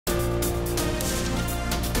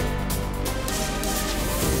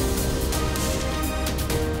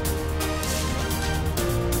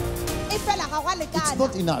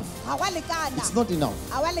not enough. It's not enough.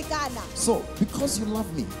 So, because you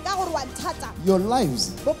love me, your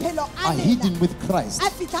lives are hidden with Christ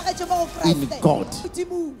in God.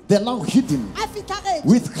 They're now hidden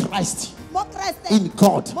with Christ in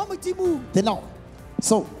God. They're now.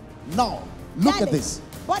 So, now, look at this.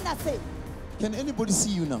 Can anybody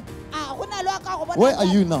see you now? Where are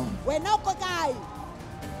you now?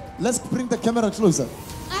 Let's bring the camera closer.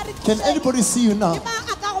 Can anybody see you now?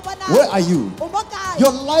 Where are you?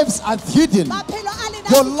 Your lives are hidden.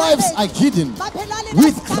 Your lives are hidden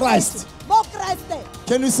with Christ.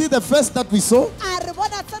 Can you see the first that we saw?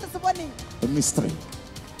 The mystery.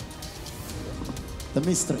 The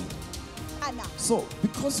mystery. So,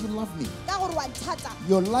 because you love me,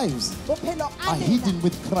 your lives are hidden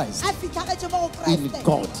with Christ in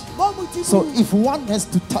God. So, if one has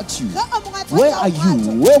to touch you, where are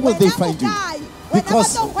you? Where will they find you?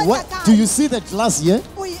 Because, do you see that glass here?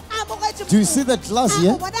 Do you see that glass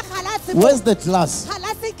here? Where's the glass?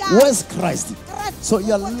 Where's Christ? So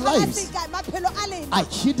your lives are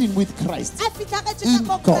hidden with Christ in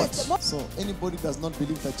God. So anybody does not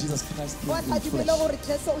believe that Jesus Christ came in flesh,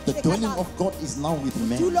 the dwelling of God is now with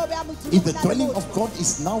men. If the dwelling of God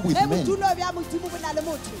is now with men, you want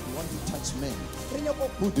to touch men,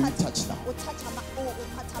 who do you touch now?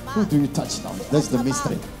 Who do you touch now? That's the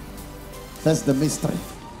mystery. That's the mystery.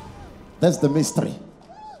 That's the mystery.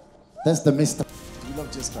 That's the mystery. Do you love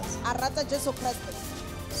Jesus Christ?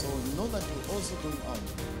 So you know that you're also going out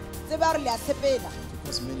to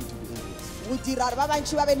cause many to be envious.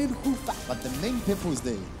 But the main purpose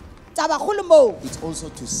there is also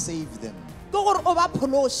to save them.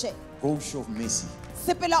 Go show mercy.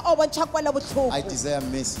 I desire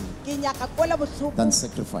mercy than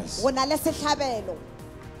sacrifice.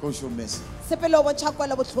 Go show mercy.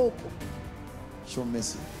 Show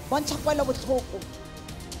mercy.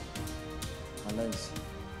 Alice.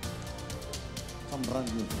 Come run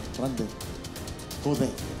here. Run there. Go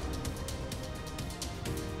there.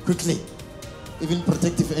 Quickly. Even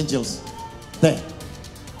protective angels. There.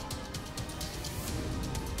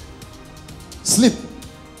 Sleep.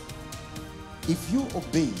 If you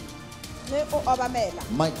obey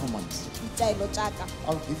my commands,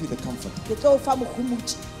 I'll give you the comfort.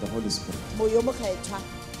 The Holy Spirit.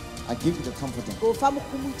 I give you the comforter.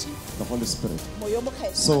 The Holy Spirit.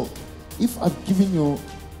 So, if I've given you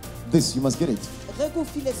this, you must get it.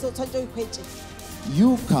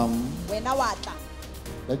 You come.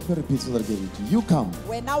 Let me repeat so that I get it. You come.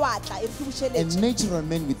 A natural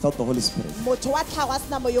man without the Holy Spirit.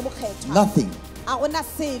 Nothing.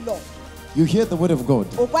 You hear the word of God.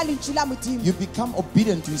 You become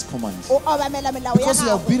obedient to his commands. Because you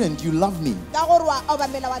are obedient, you love me.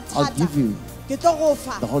 I'll give you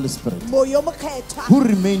the Holy Spirit who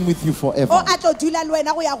remain with you forever.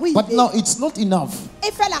 But now it's not enough.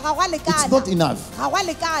 It's not enough.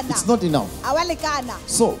 It's not enough.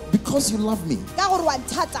 So because you love me,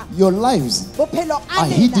 your lives are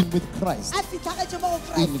hidden with Christ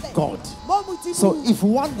in God. So if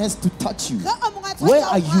one has to touch you, where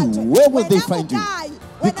are you? Where will they find you?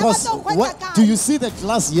 Because do you see the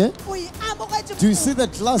glass here? Do you see the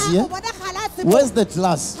glass here? Where's the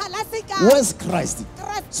glass? Where's Christ?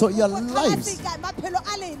 So your lives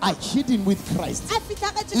are hidden with Christ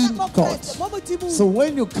in God. So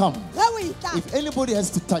when you come, if anybody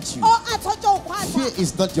has to touch you, fear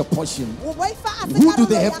is not your portion. Who do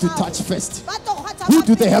they have to touch first? Who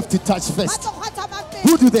do they have to touch first?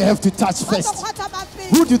 Who do they have to touch first?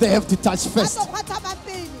 Who do they have to touch first?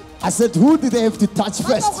 I said, who do they have to touch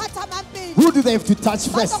first? Who do they have to touch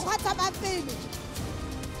first?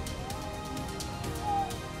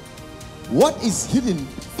 What is hidden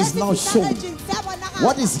is now shown.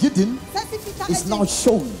 What is hidden is now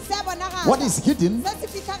shown. What is hidden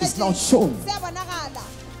is now shown.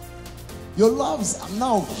 Your lives are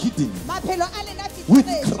now hidden with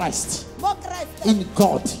Christ in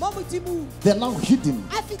God. They're now hidden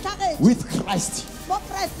with Christ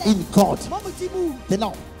in God. They're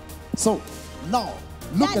now. So now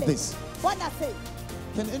look at this.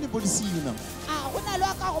 Can anybody see you now?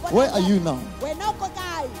 Where are you now?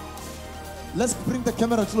 Let's bring the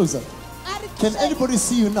camera closer. Can anybody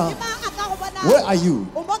see you now? Where are you?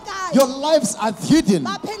 Your lives are hidden.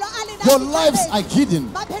 Your lives are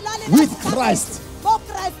hidden with Christ.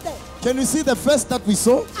 Can you see the first that we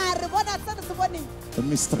saw? The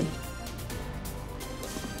mystery.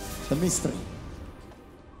 The mystery.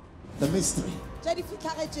 The mystery.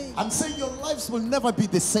 I'm saying your lives will never be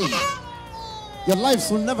the same. Your lives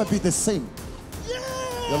will never be the same.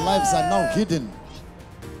 Your lives are now hidden.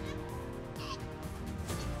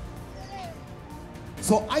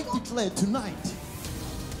 So I declare tonight,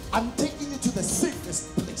 I'm taking you to the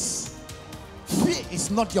safest place. Fear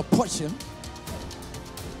is not your portion.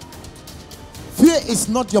 Fear is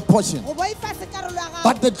not your portion,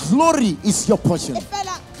 but the glory is your portion.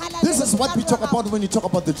 This is what we talk about when you talk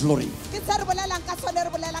about the glory. What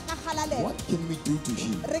can we do to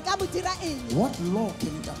him? What law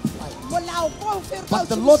can we apply? But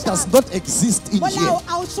the law does not exist in here.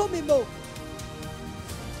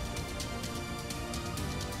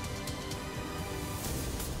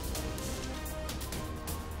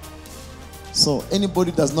 So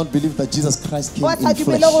anybody does not believe that Jesus Christ came in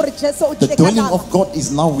flesh, the dwelling of God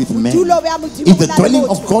is now with men. If the dwelling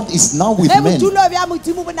of God is now with men, you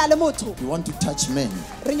want to touch men,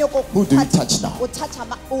 who do you touch now?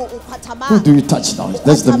 Who do you touch now?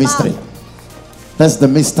 That's the mystery. That's the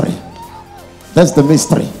mystery. That's the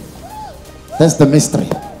mystery. That's the mystery.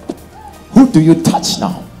 Who do you touch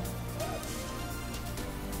now?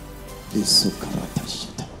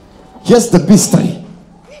 Here's the mystery.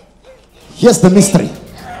 Here's the mystery.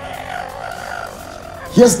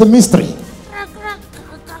 Here's the mystery.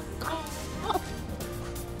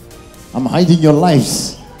 I'm hiding your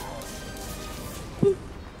lives.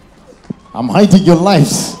 I'm hiding your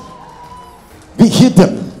lives. Be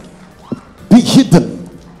hidden. Be hidden.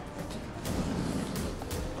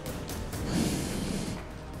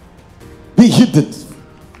 Be hidden.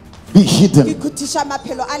 Be hidden. Be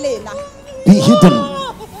hidden.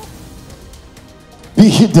 Be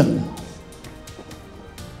hidden.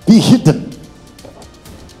 Be hidden.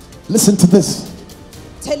 Listen to this.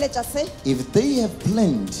 If they have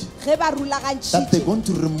planned that they're going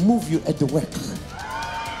to remove you at the work,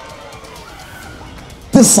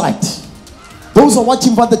 this side, those who are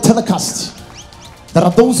watching by the telecast, there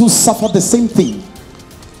are those who suffer the same thing.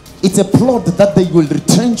 It's a plot that they will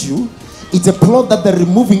retrench you. It's a plot that they're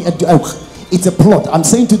removing at the work. It's a plot. I'm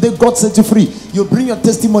saying today, God sets you free. You bring your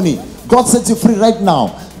testimony. God sets you free right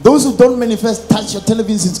now. Those who don't manifest, touch your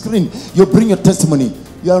television screen. You bring your testimony.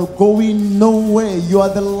 You are going nowhere. You are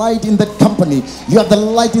the light in that company. You are the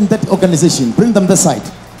light in that organization. Bring them this side.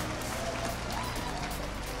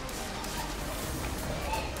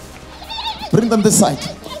 Bring them this side.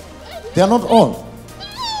 They are not all.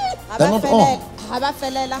 They are not all.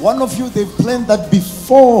 One of you, they planned that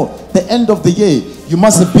before the end of the year, you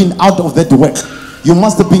must have been out of that work. You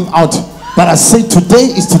must have been out. But I say today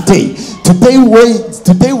is today. Today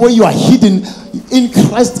where you are hidden in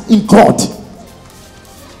Christ, in God.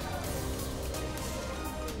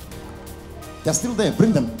 They're still there.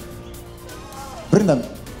 Bring them. Bring them.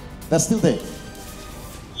 They're still there.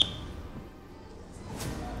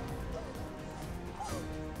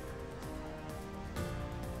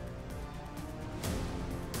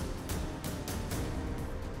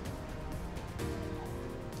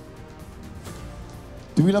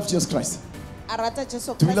 Do we love Jesus Christ?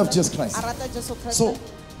 Do we love Jesus Christ? So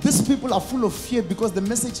these people are full of fear because the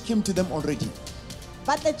message came to them already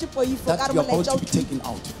that you are about to be taken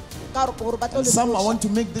out. And some, I want to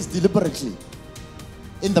make this deliberately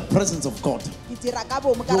in the presence of God. You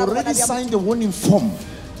already signed a warning form.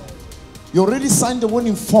 You already signed a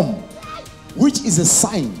warning form, which is a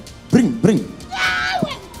sign. Bring them.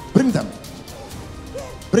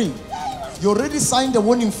 Bring. You already signed a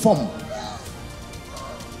warning form.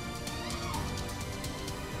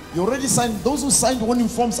 You already signed. Those who signed warning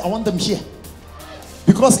forms, I want them here.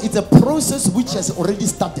 Because it's a process which has already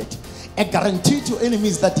started. A guarantee to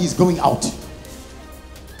enemies that he is going out.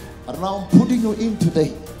 And now I'm putting you in today.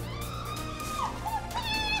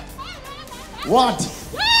 What?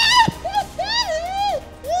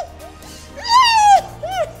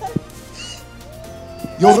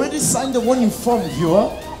 You already signed the warning form,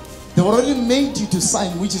 viewer. They already made you to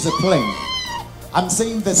sign, which is a plan. I'm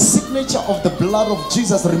saying the signature of the blood of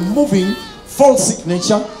Jesus, removing false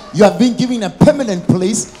signature. You have been given a permanent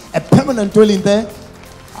place, a permanent dwelling there.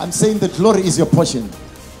 I'm saying the glory is your portion.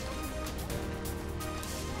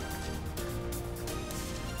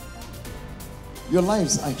 Your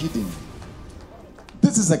lives are hidden.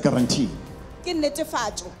 This is a guarantee.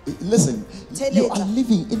 Listen, you are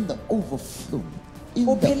living in the overflow. In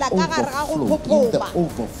the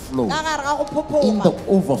overflow.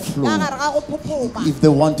 If they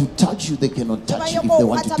want to touch you, they cannot touch you. If they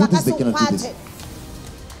want to do this, they cannot do this.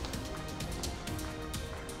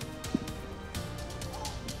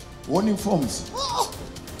 Warning forms.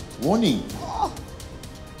 Warning.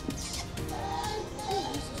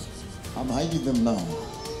 I'm hiding them now.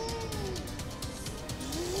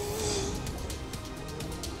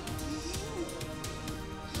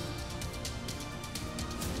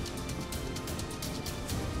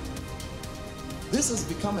 This has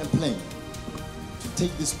become a plan to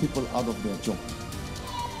take these people out of their job.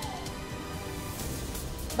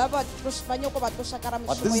 But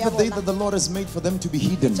this is the day that the Lord has made for them to be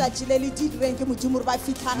hidden. None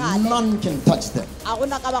can touch them.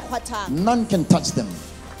 None can touch them.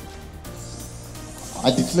 I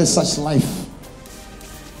declare such life.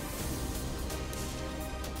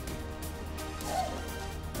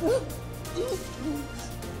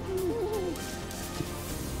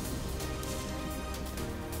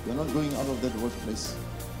 You're not going out of that workplace.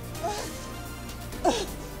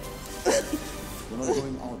 You're not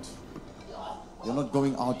going out. You're not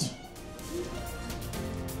going out.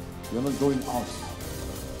 You're not going out.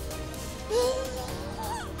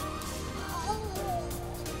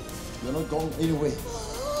 You're not going anywhere.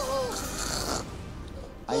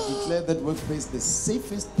 I declare that workplace the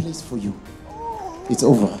safest place for you. It's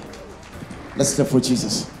over. Let's clap for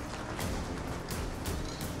Jesus.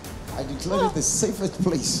 I declare it the safest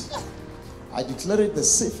place. I declare it the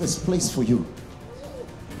safest place for you.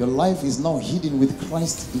 Your life is now hidden with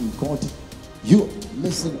Christ in God. You,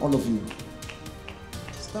 listen, all of you.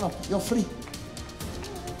 Stand up. You're free.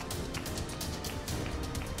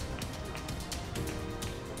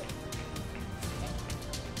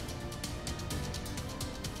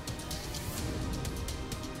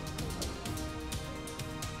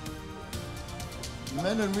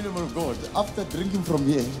 Men and women of God, after drinking from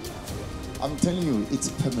here, I'm telling you, it's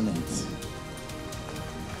permanent.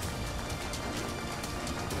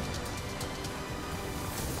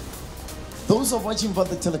 Those who are watching by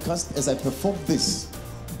the telecast, as I perform this,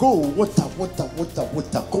 go water.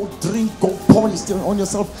 Go drink, go polish it on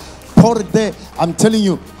yourself. Pour it there. I'm telling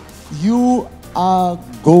you, you are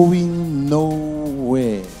going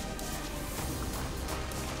nowhere.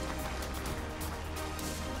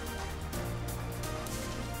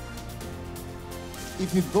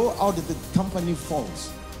 If you go out, the company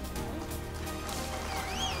falls.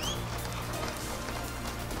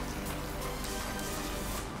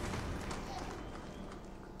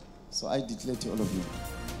 So I declare to all of you,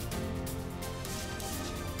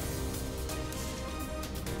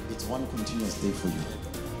 it's one continuous day for you.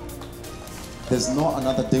 There's no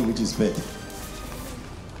another day which is bad.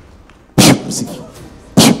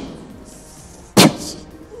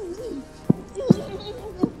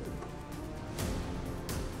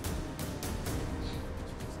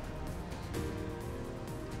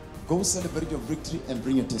 Go celebrate your victory and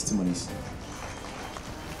bring your testimonies.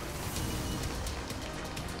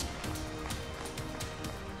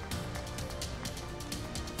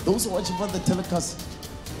 Those who are watching on the telecast,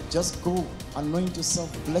 just go anoint yourself,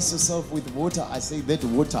 bless yourself with water. I say that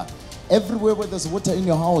water. Everywhere where there's water in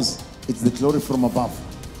your house, it's the glory from above.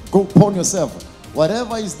 Go pour yourself.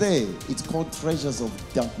 Whatever is there, it's called treasures of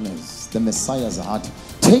darkness. The Messiah's heart.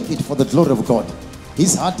 Take it for the glory of God.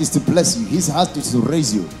 His heart is to bless you. His heart is to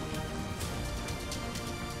raise you.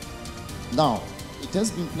 Now, it has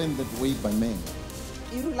been planned that way by men.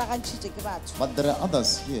 But there are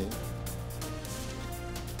others here.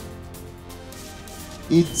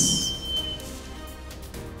 It's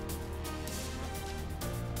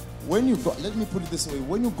when you go, let me put it this way,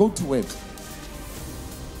 when you go to work,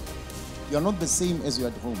 you're not the same as you're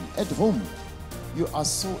at home. At home, you are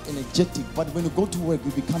so energetic, but when you go to work,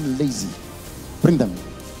 you become lazy. Bring them.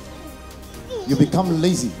 You become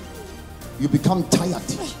lazy. You become tired.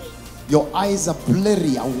 Your eyes are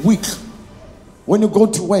blurry, are weak. When you go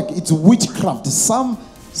to work, it's witchcraft. Some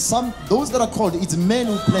those that are called, it's men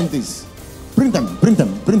who plan this. Bring them.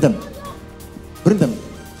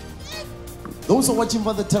 Those who are watching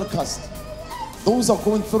by the telecast, those who are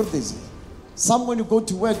going through this. Some when you go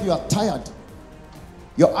to work, you are tired.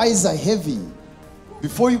 Your eyes are heavy.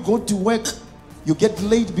 Before you go to work, you get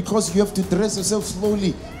late because you have to dress yourself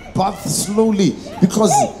slowly, bath slowly,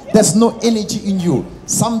 because there's no energy in you.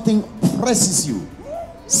 Something presses you.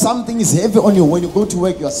 Something is heavy on you. When you go to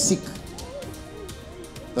work, you are sick.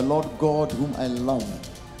 The Lord God, whom I love,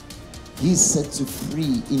 He sets you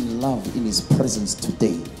free in love in His presence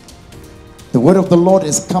today. The word of the Lord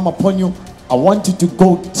has come upon you. I want you to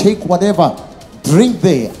go take whatever. Drink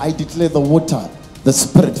there. I declare the water, the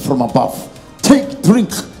Spirit from above. Take,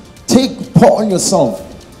 drink. Take, pour on yourself.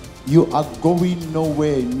 You are going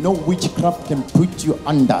nowhere. No witchcraft can put you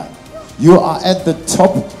under. You are at the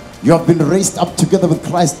top. You have been raised up together with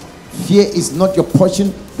Christ. Fear is not your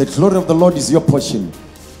portion. The glory of the Lord is your portion.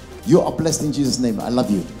 You are blessed in Jesus' name. I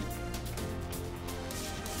love you.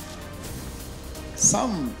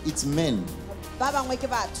 Some, it's men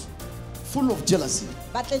full of jealousy,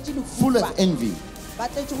 full of envy,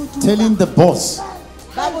 telling the boss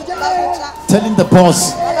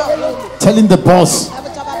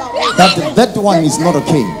that one is not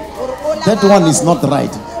okay, that one is not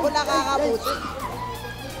right.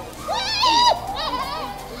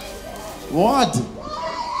 What?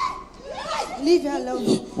 Leave her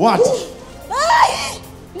alone. What?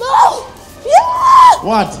 No!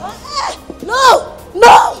 What? No!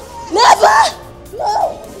 No! Never!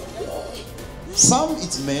 No! Some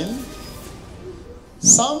it's men,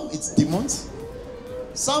 some it's demons,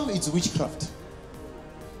 some it's witchcraft.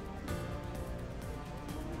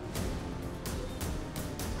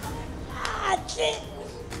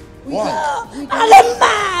 Why?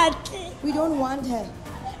 We don't want her.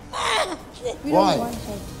 We Why? don't want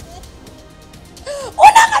her.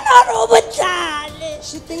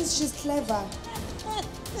 She thinks she's clever.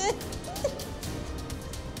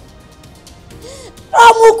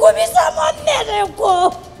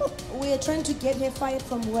 We are trying to get her fired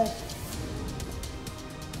from work.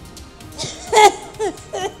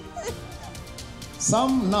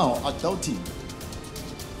 Some now are doubting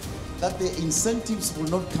that the incentives will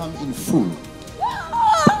not come in full.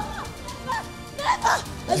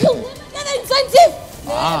 Never incentive.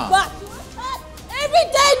 Never. Every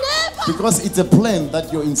day, never. Because it's a plan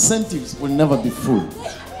that your incentives will never be full.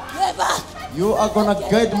 Never. You are gonna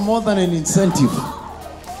get more than an incentive.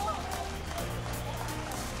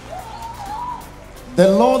 The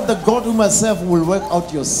Lord, the God whom I serve, will work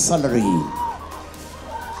out your salary.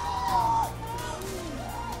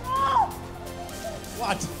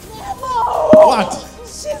 What? Never. What?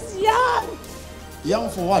 She's young. Young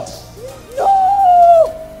for what? No.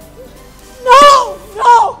 No.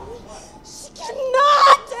 No. She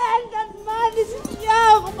cannot earn that money. She's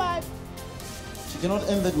young, man. She cannot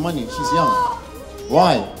earn that money. She's young.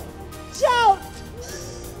 Why? Child.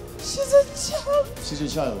 She's a child. She's a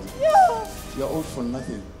child. Yeah. You're old for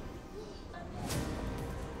nothing.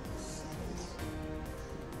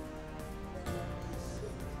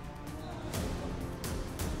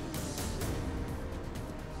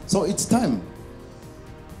 So it's time.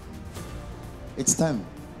 It's time.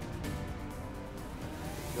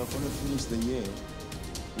 You're going to finish the year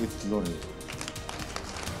with glory.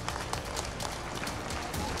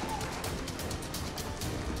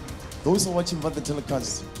 Those who are watching by the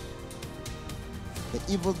telecast, the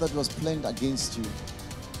evil that was planned against you,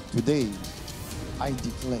 today I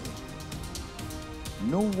declare,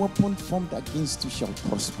 no weapon formed against you shall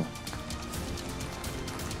prosper.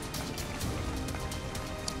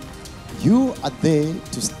 You are there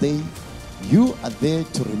to stay. You are there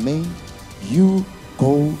to remain. You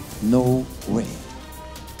go nowhere.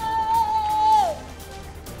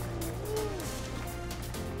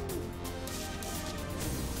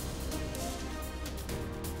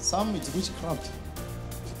 Some it's witchcraft.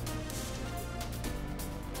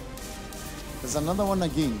 There's another one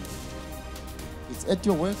again. It's at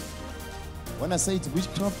your work. When I say it's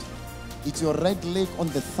witchcraft, it's your right leg on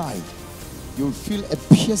the thigh. You'll feel a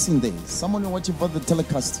piercing there. Someone watching about the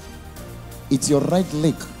telecast, it's your right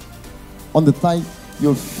leg on the thigh.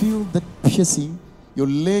 You'll feel that piercing. Your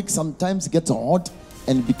leg sometimes gets hot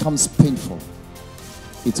and becomes painful.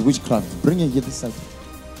 It's witchcraft. Bring it here this side.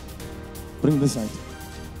 Bring this side.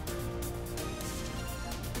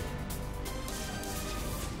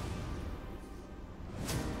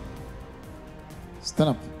 Stand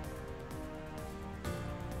up.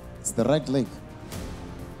 It's the right leg.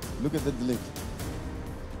 Look at that leg.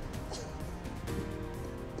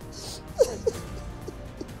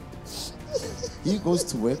 He goes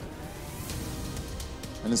to work,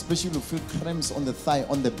 and especially you feel cramps on the thigh,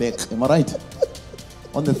 on the back. Am I right?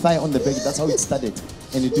 On the thigh, on the back. That's how it started.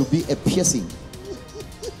 And it will be a piercing.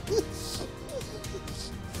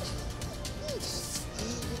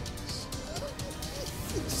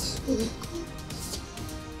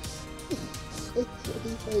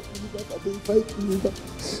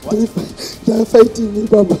 They're fighting me,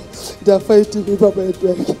 Baba. They're fighting me, Baba, at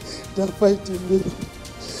work. They're fighting me.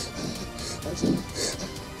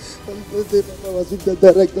 Baba was with the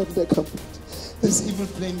director of the company. This evil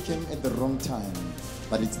plan came at the wrong time,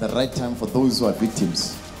 but it's the right time for those who are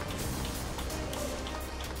victims.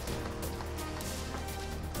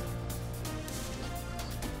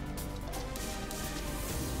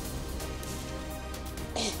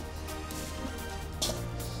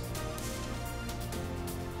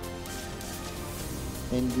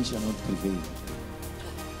 Envy shall not prevail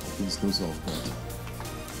against those who are of God.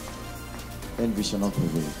 Envy shall not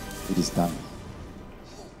prevail. It is done.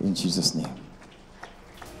 In Jesus' name.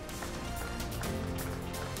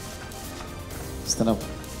 Stand up.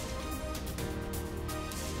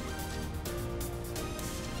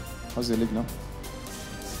 How's your leg now?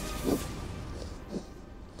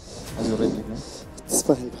 How's your right leg now? It's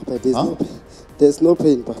fine, Papa. There's no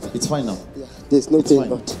pain, Papa. It's fine now? Yeah, there's no pain,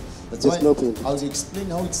 Papa. That's There's why no pain. I'll explain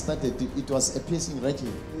how it started. It was a piercing right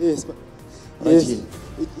here. Yes, but Right Yes. here.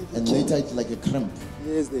 And later it's like a cramp.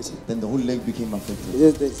 Yes, Daddy. Then the whole leg became affected.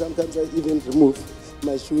 Yes, Daddy. Sometimes I even remove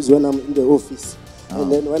my shoes when I'm in the office.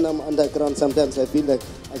 And then when I'm underground, sometimes I feel like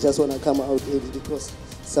I just want to come out early because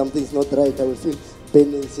something's not right. I will feel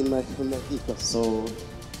pains in my hip. So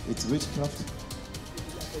it's witchcraft?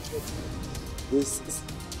 This is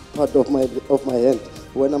part of my hand.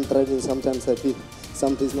 When I'm driving, sometimes I feel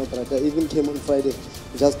something's not right. I even came on Friday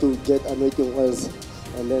just to get anointing oils.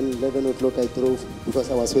 And then 11 o'clock I drove because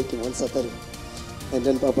I was working on Saturday. And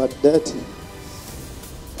then about that,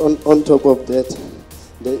 on top of that,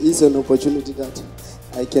 there is an opportunity that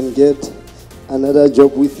I can get another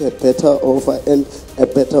job with a better offer and a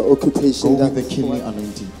better occupation. Go with the killing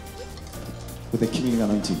anointing. With the killing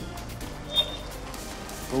anointing.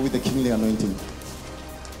 Go with the killing anointing.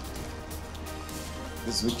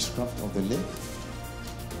 This witchcraft of the leg.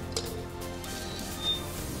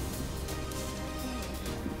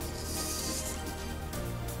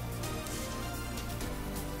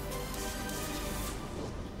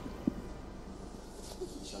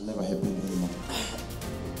 It shall never happen anymore.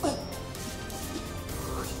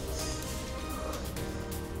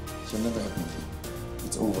 It shall never happen.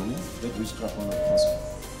 It's over, yeah? That witchcraft will not prosper.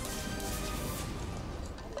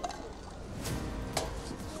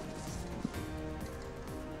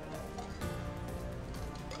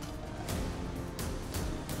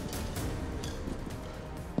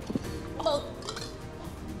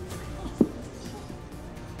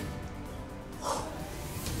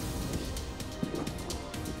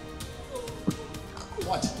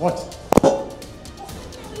 What?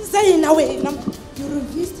 Resign away. You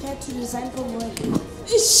refused her to resign from work.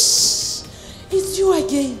 Shh. It's you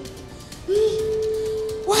again.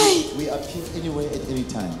 Why? We appear anywhere at any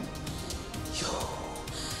time.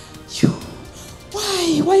 You.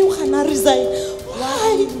 Why? Why you cannot resign? Why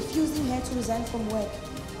are you refusing her to resign from work?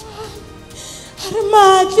 We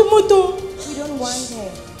We don't want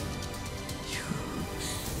her.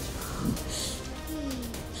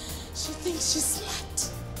 She thinks she's smart.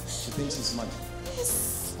 She thinks she's smart.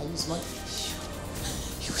 Yes. Are you smart?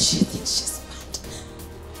 She thinks she's smart.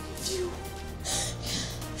 You.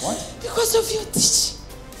 What? Because of your teaching.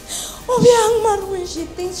 She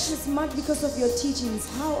thinks she's smart because of your teachings.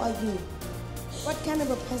 How are you? What kind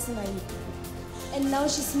of a person are you? And now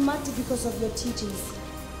she's smart because of your teachings.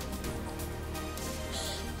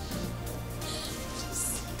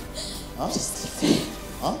 Huh? Just leave her.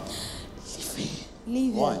 Huh? Leave her.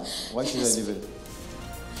 Leave Why? her. Why should I leave it?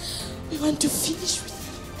 We want to finish with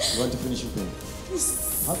her. You want to finish with him?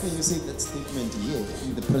 Yes. How can you say that statement here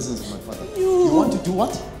in the presence of my father? You. You want to do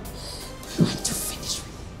what? We want to finish with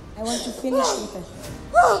her. I want to finish with her.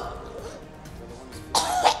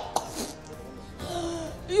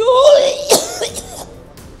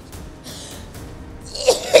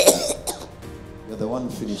 You're the one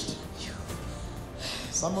finished.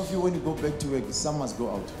 Some of you, when you go back to work, some must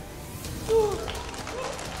go out.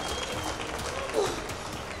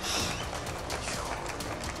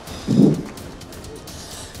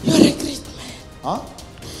 You're a great man. Huh?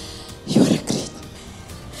 You're a great man.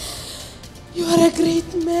 You are a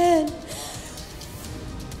great man.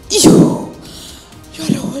 You're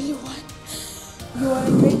a holy one. You are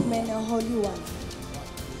a great man, a holy one.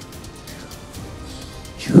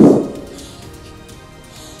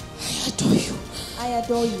 I adore you. I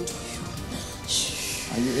adore you.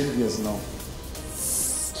 Are you envious now?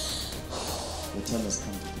 Your time has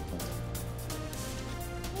come to depart.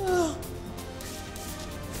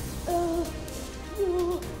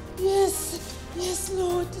 Yes,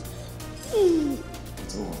 Lord.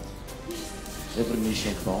 It's over. Every knee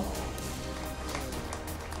shall bow.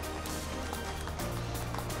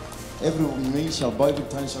 Every knee shall bow, every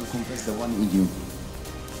tongue shall confess the one in you.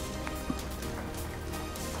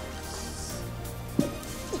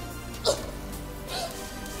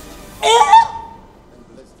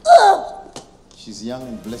 She's young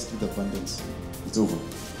and blessed with abundance. It's over.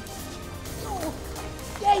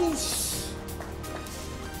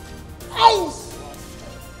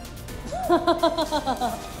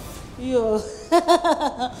 You.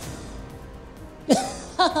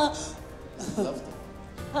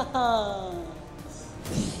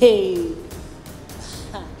 Hey.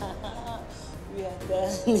 We are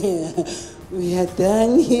done here. We are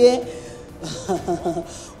done here.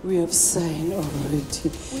 We have signed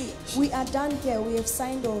already. We are done here. We have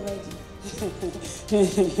signed already.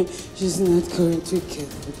 She's not going to get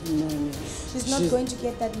that money. She's not going to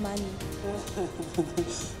get that money.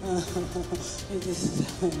 It is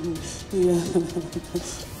done. Yeah.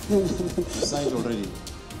 You signed already.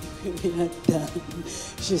 we are done.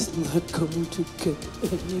 She's not going to get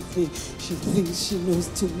anything. She thinks she knows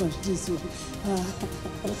too much this one.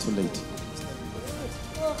 You're too late.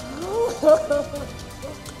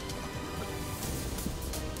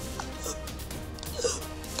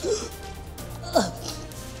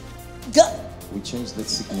 We changed that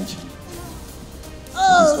signature.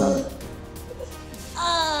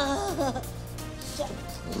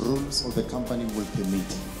 Rules of the company will permit.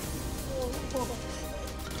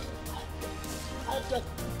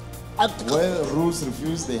 Where rules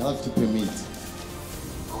refuse, they have to permit.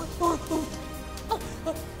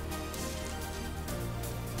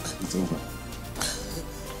 It's over.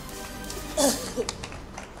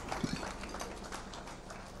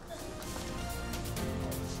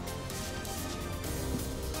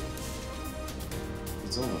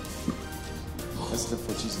 It's over. Let's live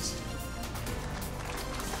for Jesus.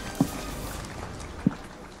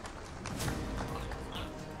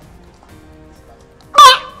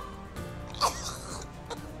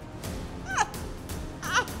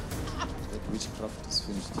 That witchcraft is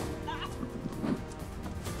finished.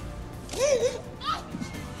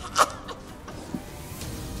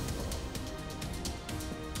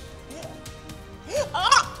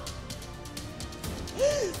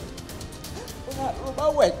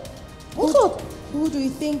 Who do you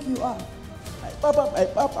think you are? My papa,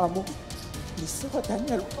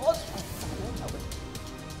 Daniel.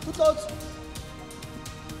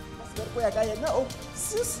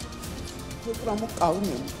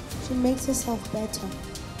 She makes herself better.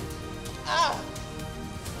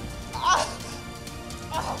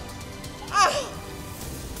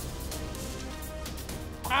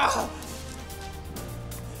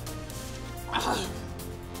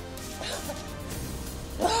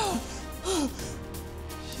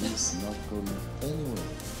 She's not going anywhere.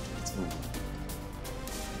 It's over.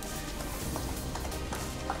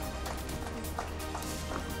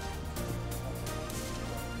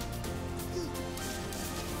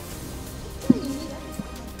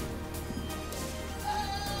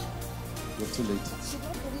 You're too late.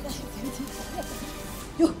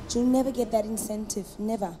 You'll never get that incentive.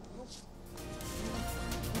 Never.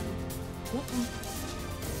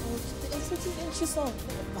 The incentive ain't you saw.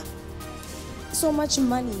 So much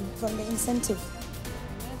money from the incentive.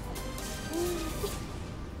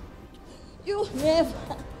 You never.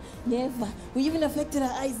 We even affected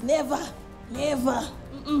our eyes. Never.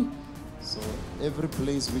 So every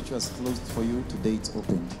place which was closed for you, today it's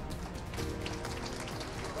opened.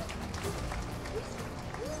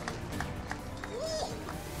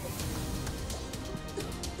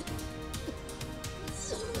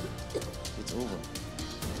 It's over.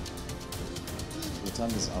 Your time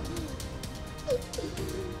is up.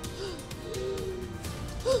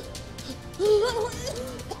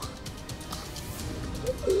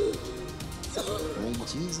 When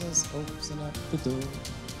Jesus opens up the door,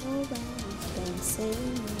 Nobody can say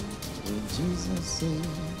no. when Jesus says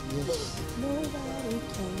yes, Nobody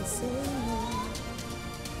can say no.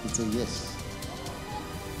 it's a yes.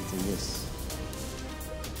 It's a yes.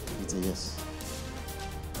 It's a yes.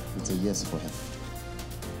 It's a yes for him.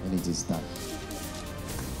 And it is done.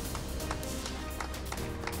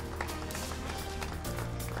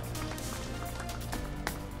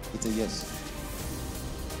 It's a yes.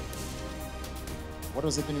 What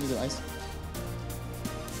was happening with your eyes?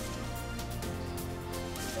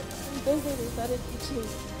 Thursday they started itching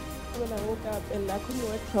when I woke up, and I couldn't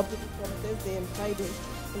work properly from Thursday and Friday,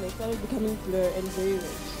 and they started becoming blur and very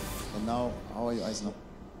red. And now, how are your eyes now?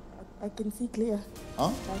 I can see clear. Huh?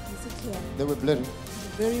 I can see clear. They were blurry.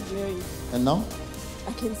 Very blurry. And now?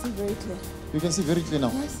 I can see very clear. You can see very clear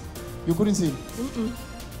now? Yes. You couldn't see?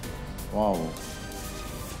 Wow.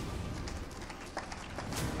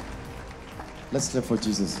 Let's clap for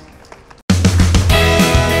Jesus.